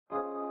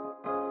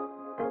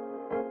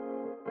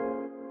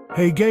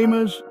Hey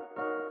gamers!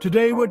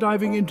 Today we're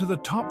diving into the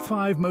top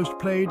 5 most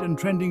played and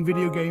trending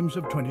video games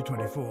of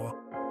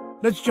 2024.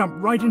 Let's jump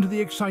right into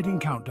the exciting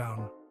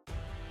countdown.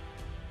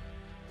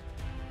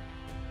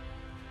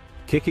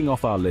 Kicking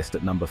off our list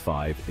at number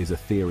 5 is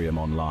Ethereum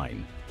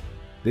Online.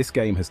 This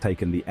game has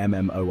taken the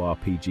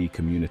MMORPG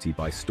community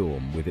by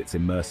storm with its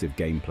immersive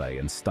gameplay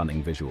and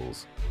stunning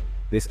visuals.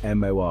 This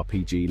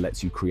MMORPG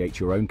lets you create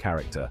your own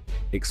character,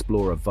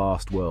 explore a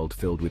vast world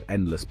filled with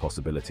endless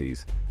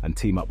possibilities, and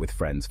team up with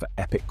friends for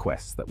epic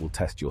quests that will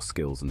test your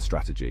skills and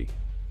strategy.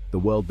 The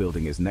world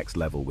building is next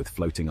level with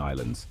floating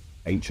islands,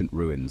 ancient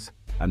ruins,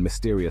 and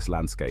mysterious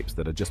landscapes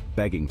that are just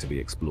begging to be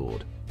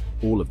explored.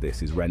 All of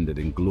this is rendered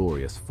in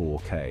glorious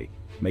 4K,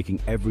 making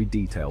every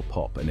detail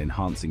pop and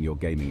enhancing your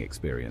gaming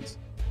experience.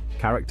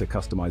 Character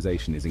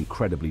customization is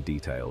incredibly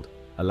detailed,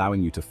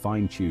 allowing you to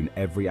fine-tune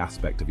every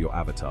aspect of your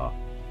avatar,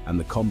 and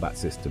the combat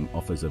system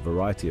offers a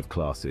variety of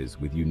classes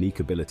with unique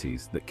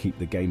abilities that keep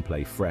the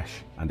gameplay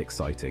fresh and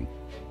exciting.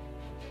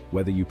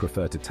 Whether you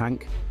prefer to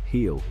tank,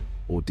 heal,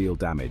 or deal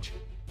damage,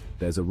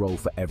 there's a role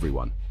for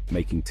everyone,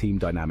 making team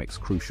dynamics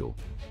crucial.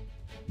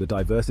 The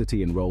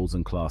diversity in roles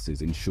and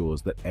classes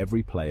ensures that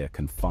every player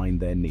can find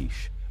their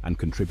niche and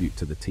contribute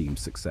to the team's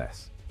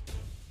success.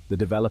 The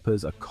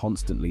developers are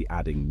constantly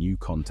adding new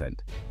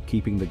content,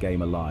 keeping the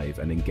game alive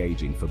and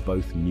engaging for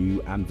both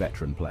new and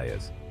veteran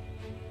players.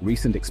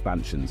 Recent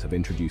expansions have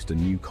introduced a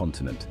new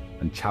continent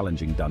and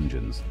challenging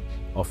dungeons,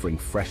 offering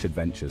fresh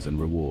adventures and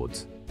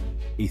rewards.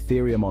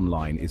 Ethereum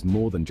Online is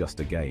more than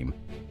just a game.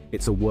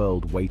 It's a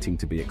world waiting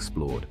to be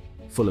explored,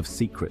 full of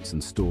secrets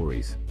and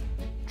stories.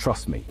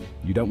 Trust me,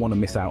 you don't want to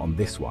miss out on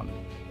this one.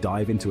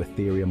 Dive into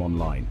Ethereum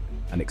Online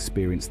and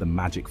experience the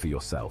magic for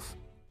yourself.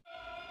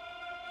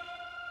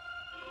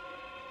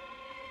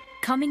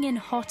 Coming in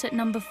hot at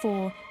number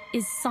 4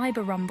 is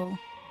Cyber Rumble.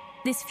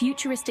 This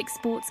futuristic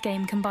sports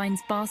game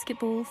combines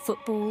basketball,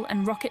 football,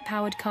 and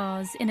rocket-powered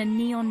cars in a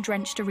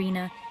neon-drenched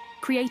arena,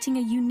 creating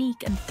a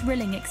unique and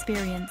thrilling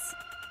experience.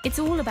 It's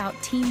all about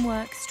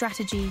teamwork,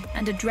 strategy,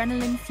 and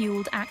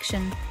adrenaline-fueled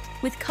action,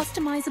 with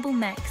customizable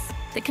mechs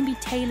that can be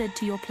tailored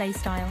to your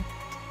playstyle.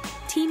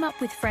 Team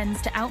up with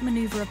friends to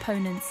outmaneuver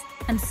opponents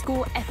and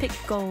score epic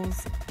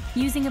goals,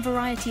 using a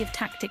variety of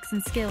tactics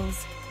and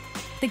skills.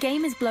 The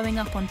game is blowing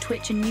up on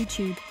Twitch and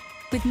YouTube,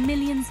 with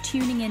millions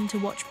tuning in to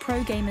watch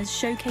pro gamers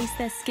showcase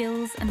their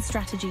skills and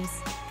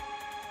strategies.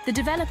 The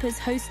developers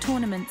host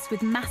tournaments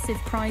with massive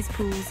prize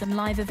pools and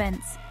live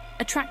events,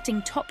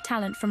 attracting top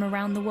talent from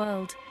around the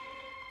world.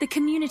 The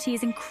community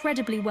is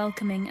incredibly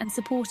welcoming and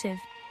supportive,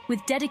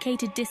 with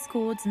dedicated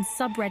discords and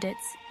subreddits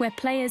where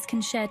players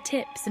can share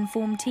tips and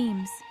form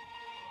teams.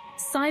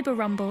 Cyber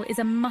Rumble is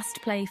a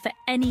must-play for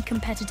any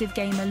competitive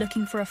gamer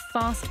looking for a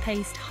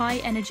fast-paced,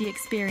 high-energy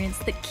experience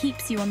that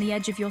keeps you on the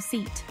edge of your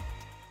seat.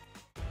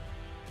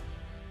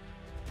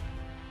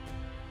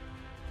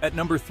 At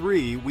number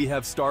 3, we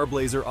have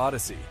Starblazer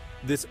Odyssey.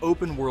 This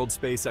open-world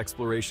space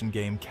exploration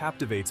game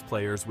captivates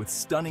players with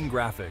stunning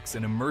graphics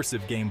and immersive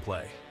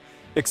gameplay.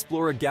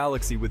 Explore a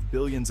galaxy with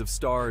billions of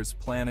stars,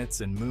 planets,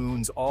 and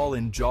moons, all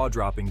in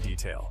jaw-dropping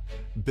detail.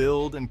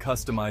 Build and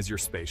customize your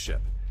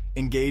spaceship.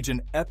 Engage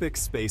in epic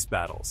space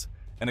battles,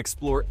 and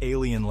explore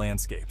alien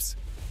landscapes.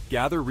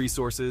 Gather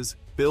resources,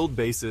 build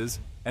bases,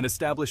 and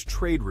establish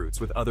trade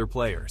routes with other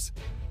players.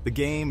 The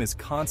game is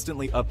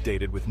constantly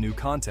updated with new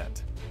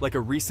content, like a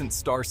recent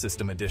Star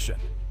System edition.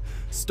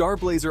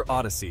 Starblazer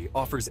Odyssey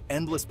offers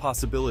endless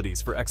possibilities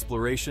for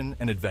exploration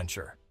and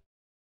adventure.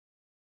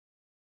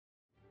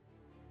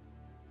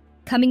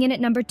 Coming in at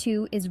number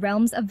 2 is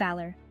Realms of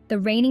Valor, the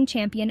reigning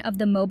champion of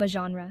the MOBA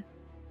genre.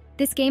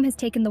 This game has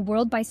taken the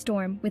world by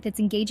storm with its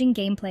engaging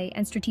gameplay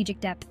and strategic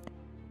depth.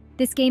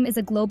 This game is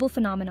a global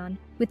phenomenon,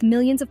 with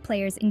millions of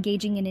players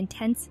engaging in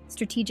intense,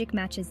 strategic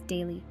matches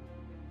daily.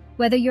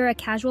 Whether you're a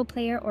casual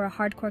player or a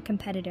hardcore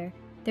competitor,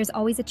 there's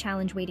always a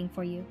challenge waiting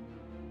for you.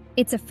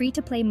 It's a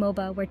free-to-play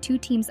MOBA where 2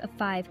 teams of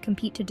 5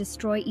 compete to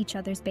destroy each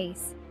other's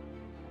base.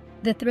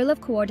 The thrill of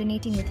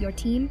coordinating with your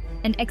team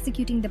and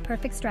executing the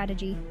perfect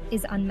strategy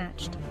is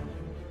unmatched.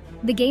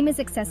 The game is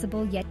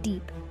accessible yet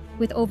deep,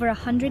 with over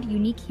 100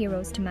 unique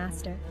heroes to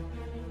master.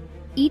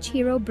 Each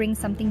hero brings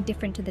something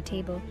different to the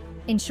table,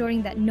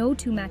 ensuring that no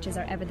 2 matches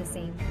are ever the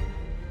same.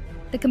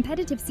 The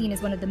competitive scene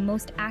is one of the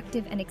most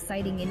active and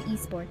exciting in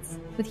esports,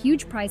 with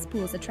huge prize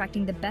pools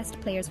attracting the best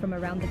players from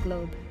around the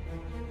globe.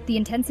 The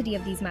intensity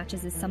of these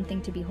matches is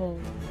something to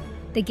behold.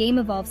 The game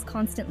evolves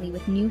constantly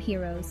with new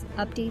heroes,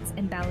 updates,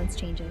 and balance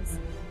changes.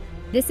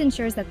 This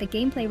ensures that the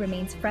gameplay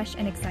remains fresh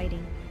and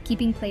exciting,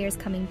 keeping players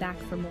coming back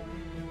for more.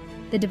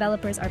 The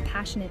developers are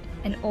passionate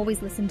and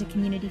always listen to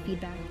community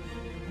feedback.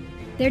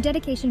 Their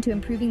dedication to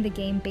improving the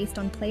game based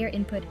on player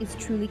input is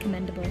truly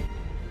commendable.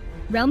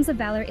 Realms of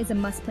Valor is a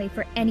must-play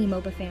for any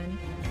MOBA fan.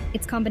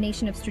 Its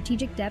combination of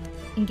strategic depth,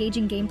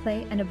 engaging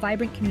gameplay, and a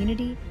vibrant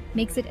community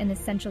makes it an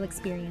essential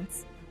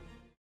experience.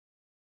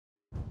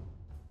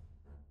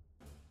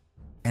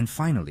 And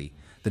finally,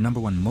 the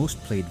 #1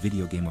 most played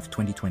video game of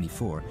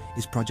 2024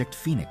 is Project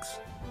Phoenix.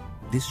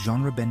 This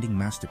genre-bending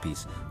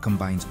masterpiece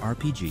combines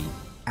RPG,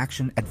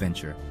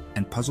 action-adventure,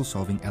 and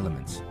puzzle-solving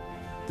elements.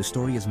 The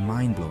story is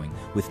mind-blowing,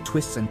 with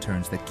twists and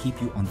turns that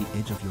keep you on the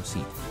edge of your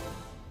seat.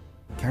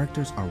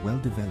 Characters are well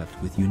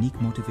developed with unique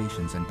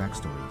motivations and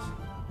backstories.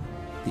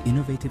 The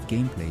innovative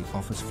gameplay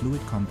offers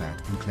fluid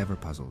combat and clever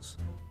puzzles.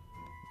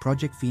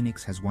 Project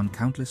Phoenix has won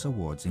countless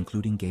awards,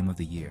 including Game of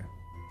the Year.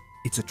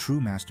 It's a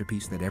true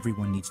masterpiece that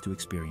everyone needs to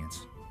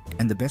experience.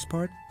 And the best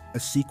part? A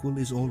sequel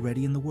is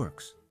already in the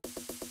works.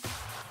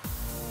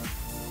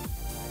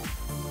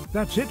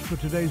 That's it for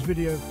today's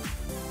video.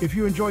 If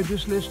you enjoyed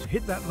this list,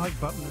 hit that like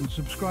button and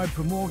subscribe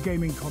for more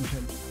gaming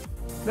content.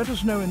 Let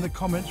us know in the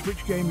comments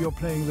which game you're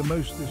playing the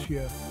most this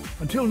year.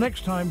 Until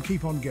next time,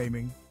 keep on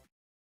gaming.